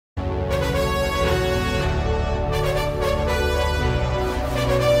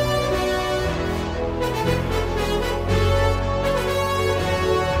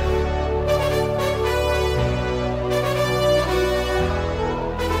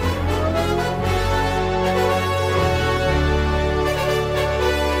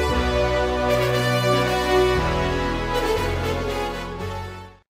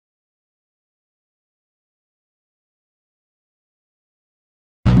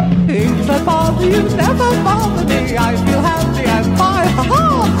Things that bother you never bother me. I feel happy and fine,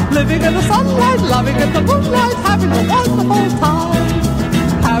 ha-ha! Living in the sunlight, loving in the moonlight, having a wonderful time.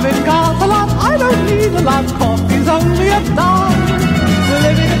 Having got a lot, I don't need a lot. Coffee's only a dime.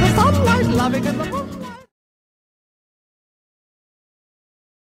 Living in the sunlight, loving in the moonlight.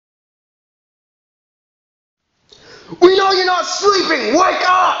 We know you're not sleeping! Wake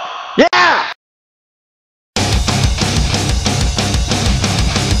up! Yeah!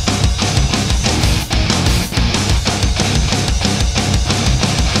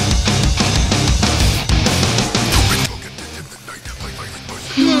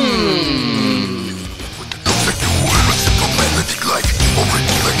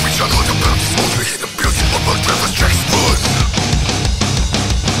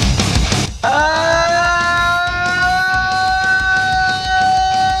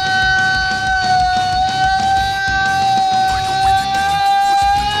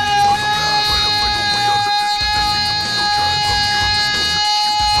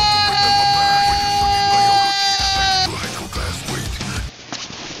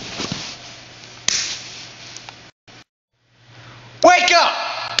 Wake up!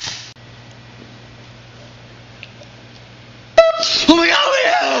 Let me out of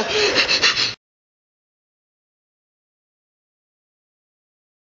here!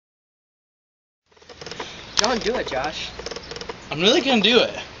 Don't do it, Josh. I'm really gonna do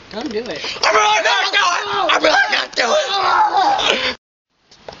it. Don't do it. I'm really gonna do it! I'm really gonna do it!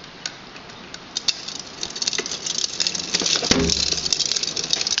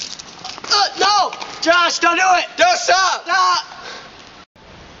 No! Josh, don't do it! Don't stop! Stop!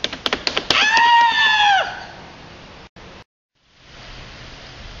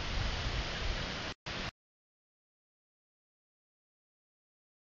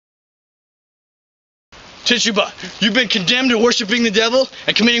 Tituba, you've been condemned to worshiping the devil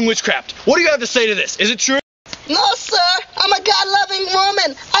and committing witchcraft. What do you have to say to this? Is it true? No, sir. I'm a God-loving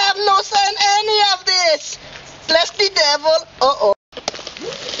woman. I have no say in any of this. Bless the devil. Uh-oh.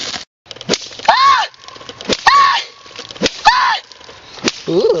 Ah! Ah! Ah!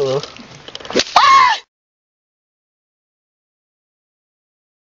 Ooh. Ah!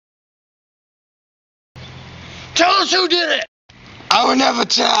 Tell us who did it! I will never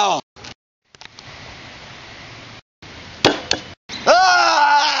tell!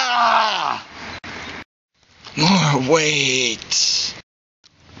 Ah! More weight.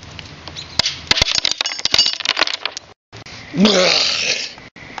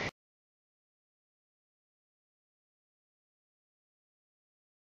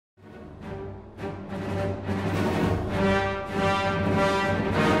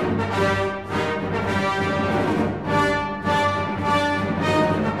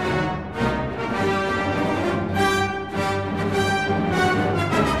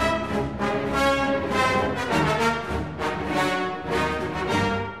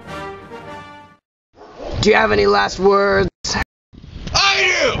 Do you have any last words?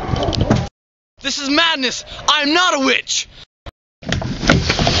 I do! This is madness! I am not a witch!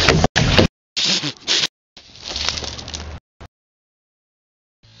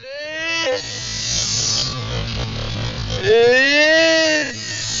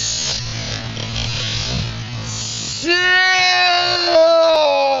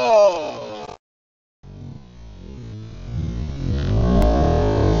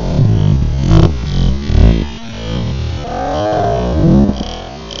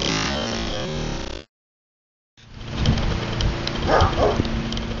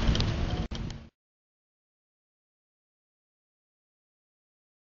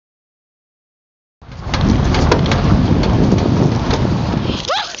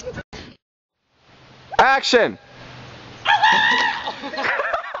 Action!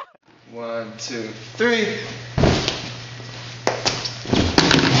 1, 2, 3.